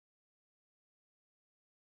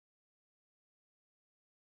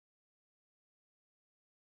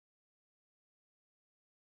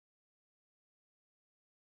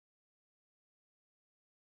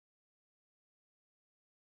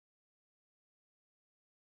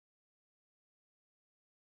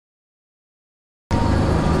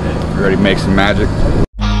Ready to make some magic?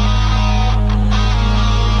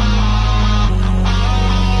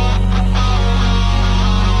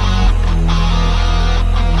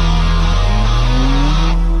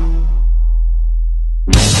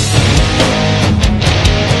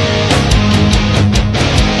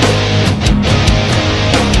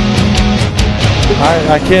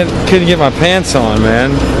 I couldn't get my pants on,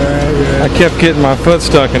 man. I kept getting my foot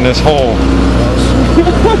stuck in this hole.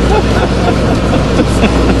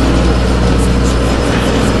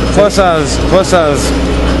 Plus I was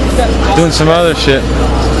doing some other shit.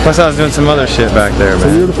 Plus I was doing some other shit back there, man.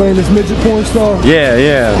 So you're the famous midget porn star? Yeah.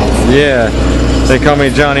 They call me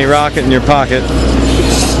Johnny Rocket in your pocket. I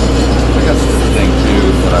got this thing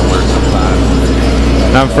too that I wear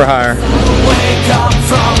sometimes. I'm for hire. Wake up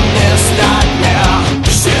from this nightmare.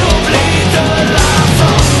 She'll bleed the life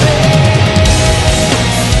from me.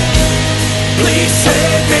 Please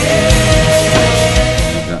save me.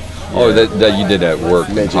 Oh, that you did at work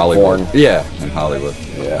in Hollywood. Porn. Yeah, in Hollywood.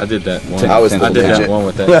 I did that one. I did that one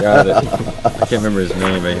with that guy that I can't remember his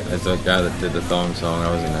name. But it's the guy that did the thong song. I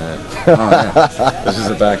was in that. Oh, yeah. This is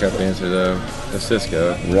a backup dancer though. It's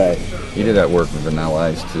Cisco. Right. He did that work with Vanilla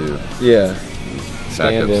Ice too. Yeah.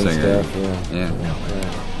 Backup Stand-in singer. stuff, yeah.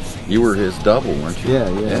 You were his double, weren't you? Yeah.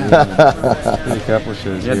 Did a couple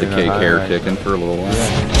shows. You had the here in cake hair Ohio. kicking for a little while.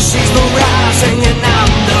 She's the rising and I'm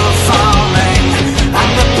the falling.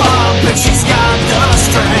 I'm the puppet, she's got the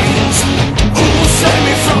strings. Ooh, save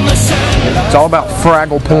me from the sin. It's all about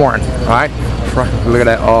Fraggle porn, right? Look at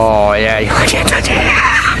that. Oh, yeah. You can't touch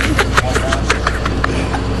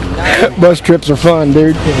it. Bus trips are fun,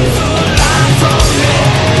 dude.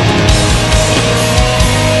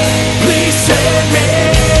 Please save me.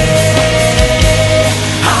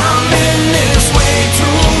 I'm in this way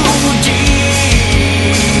too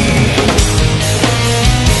deep.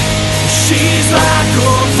 She's like a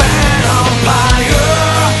vampire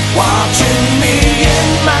watching me in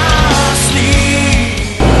my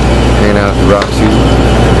sleep. Hanging out at the rock season.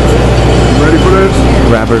 Ready for this?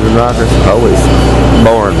 Rappers and rockers. Always.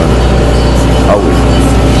 Born. Always.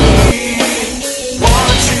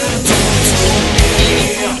 What you do to me?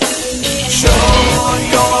 Show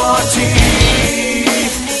your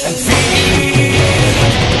teeth and feed.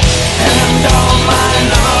 And all my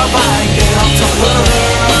love I give to her,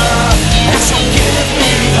 and she'll give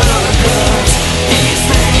me her curse. These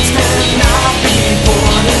things cannot be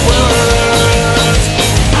born in words.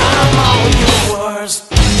 I'm all yours.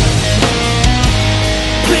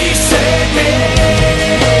 Please save me.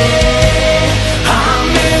 I'm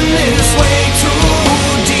in this way too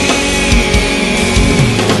deep.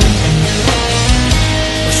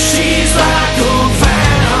 She's like a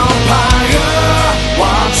vampire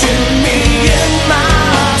watching me in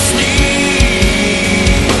my sleep.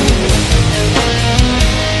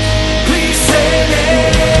 Please save me.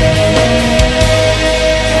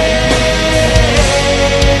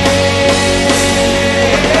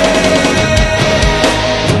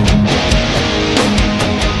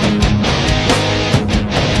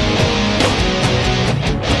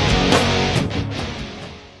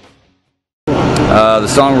 The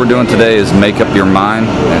song we're doing today is Make Up Your Mind.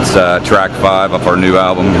 It's track 5 off our new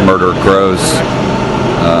album, Murder Crows.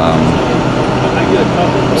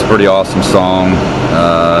 It's a pretty awesome song.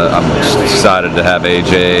 I'm just excited to have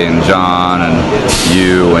AJ and John and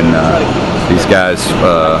you and these guys,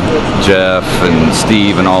 Jeff and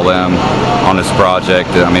Steve and all them on this project.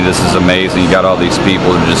 I mean, this is amazing. You got all these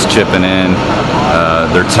people that are just chipping in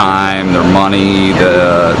their time, their money,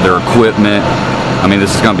 their equipment. I mean,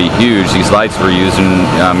 this is going to be huge. These lights we're using,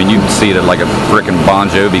 I mean, you can see it at like a frickin' Bon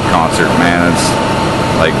Jovi concert, man. It's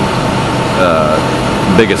like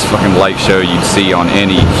biggest fucking light show you'd see on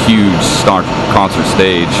any huge concert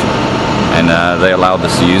stage. And they allowed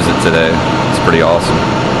us to use it today. It's pretty awesome.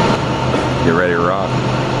 Get ready to rock.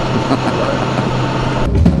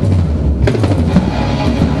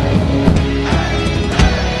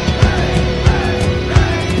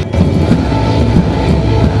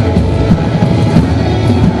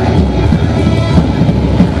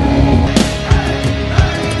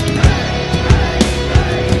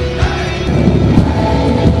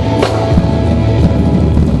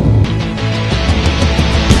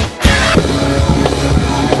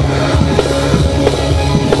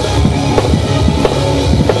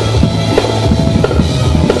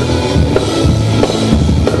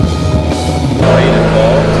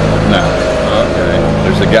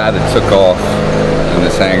 Guy that took off in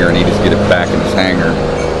this hangar and he just get it back in his hangar.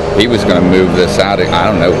 He was going to move this out. I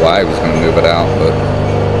don't know why he was going to move it out, but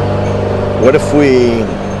What if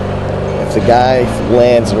the guy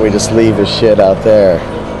lands and we just leave his shit out there?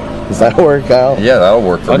 Does that work out? Yeah, that'll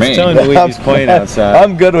work for I'm me. just telling you, Luigi's playing outside.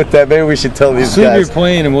 I'm good with that. Maybe we should tell these Leave guys. your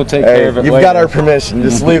plane and we'll take Hey, care of it you've later. got our permission.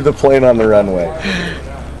 Just leave the plane on the runway.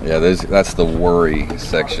 Yeah, that's the worry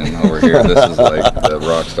section over here. This is like the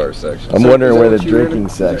rock star section. I'm wondering where the drinking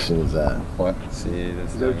section is at. What? See,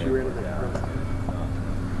 that's down here.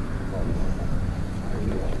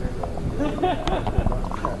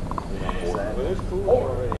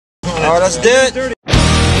 All right, let's do it.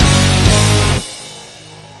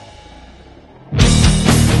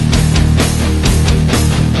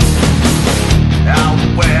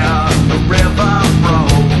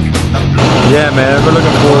 Yeah, man, we're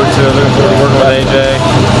looking forward to it. Looking forward to working with AJ.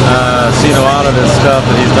 Seeing a lot of his stuff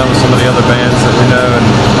that he's done with some of the other bands that we know, and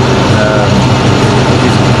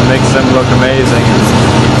he makes them look amazing. And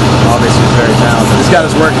obviously, he's very talented. He's got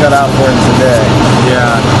his work cut out for him today.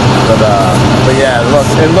 Yeah, But yeah, it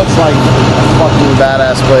looks like a fucking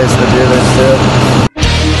badass place to do this too.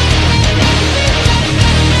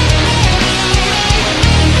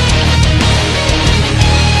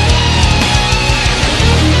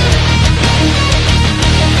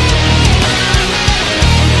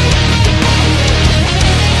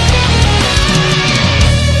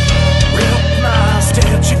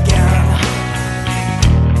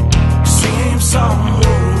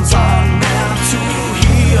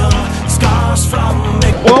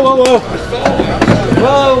 Whoa!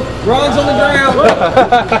 Whoa! Ron's on the ground!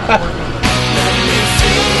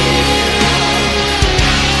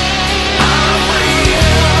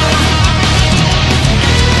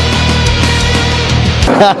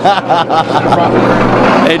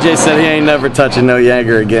 AJ said he ain't never touching no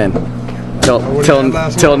Jaeger again.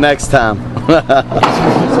 Till next time.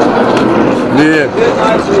 Yeah.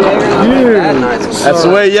 That's the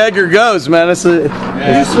way Jaeger goes, man. It's a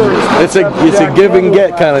give and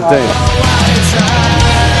get kind of thing.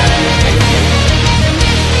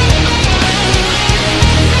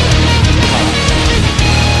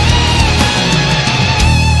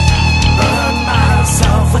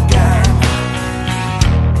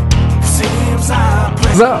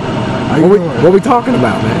 What's up? What are we talking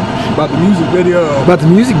about, man? About the music video. About the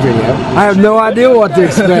music video? I have no idea what to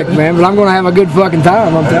expect, man, but I'm going to have a good fucking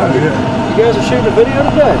time, I'm telling you. You guys are shooting a video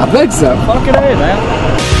today? I think so. Fucking A, man.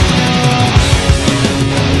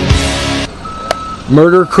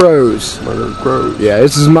 Murder Crows. Murder Crows. Yeah,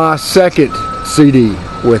 this is my second CD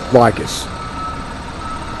with Liecus.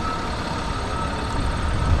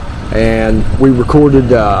 And we recorded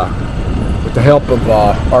with the help of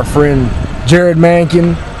our friend Jared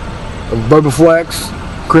Mankin of Boba Flex,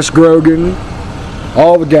 Chris Grogan,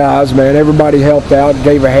 all the guys, man. Everybody helped out,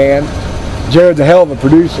 gave a hand. Jared's a hell of a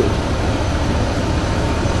producer.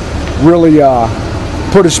 Really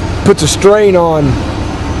puts a strain on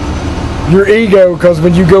your ego, because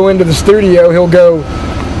when you go into the studio, he'll go,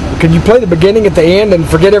 "Can you play the beginning at the end and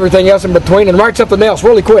forget everything else in between and write something else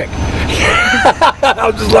really quick?" I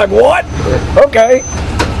was just like, "What? Okay."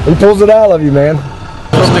 He pulls it out of you, man.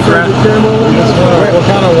 Stick around. We're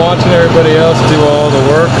kind of watching everybody else do all the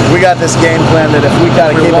work. We got this game plan that if we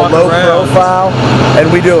kind of keep a low profile and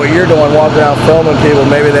we do what you're doing, walk around filming people,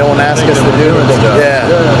 maybe they won't ask us to do it. Yeah.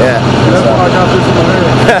 That's why I got this in my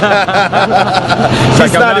hair.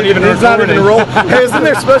 He's not even rolling. Hey, isn't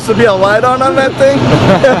there supposed to be a light on that thing?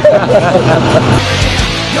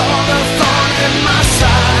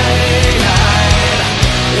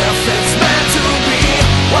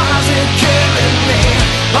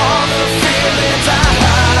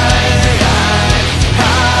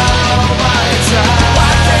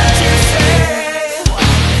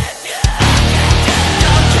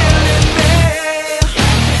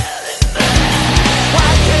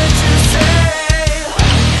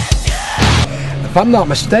 If I'm not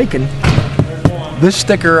mistaken, this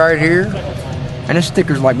sticker right here, and this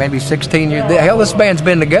sticker's like maybe 16 years. Hell, this band's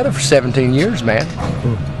been together for 17 years, man.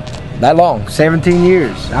 That long, 17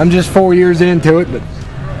 years. I'm just 4 years into it, but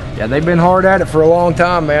yeah, they've been hard at it for a long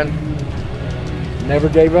time, man. Never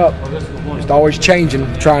gave up. Just always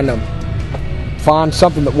changing, trying to find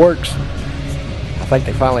something that works. I think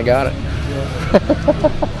they finally got it.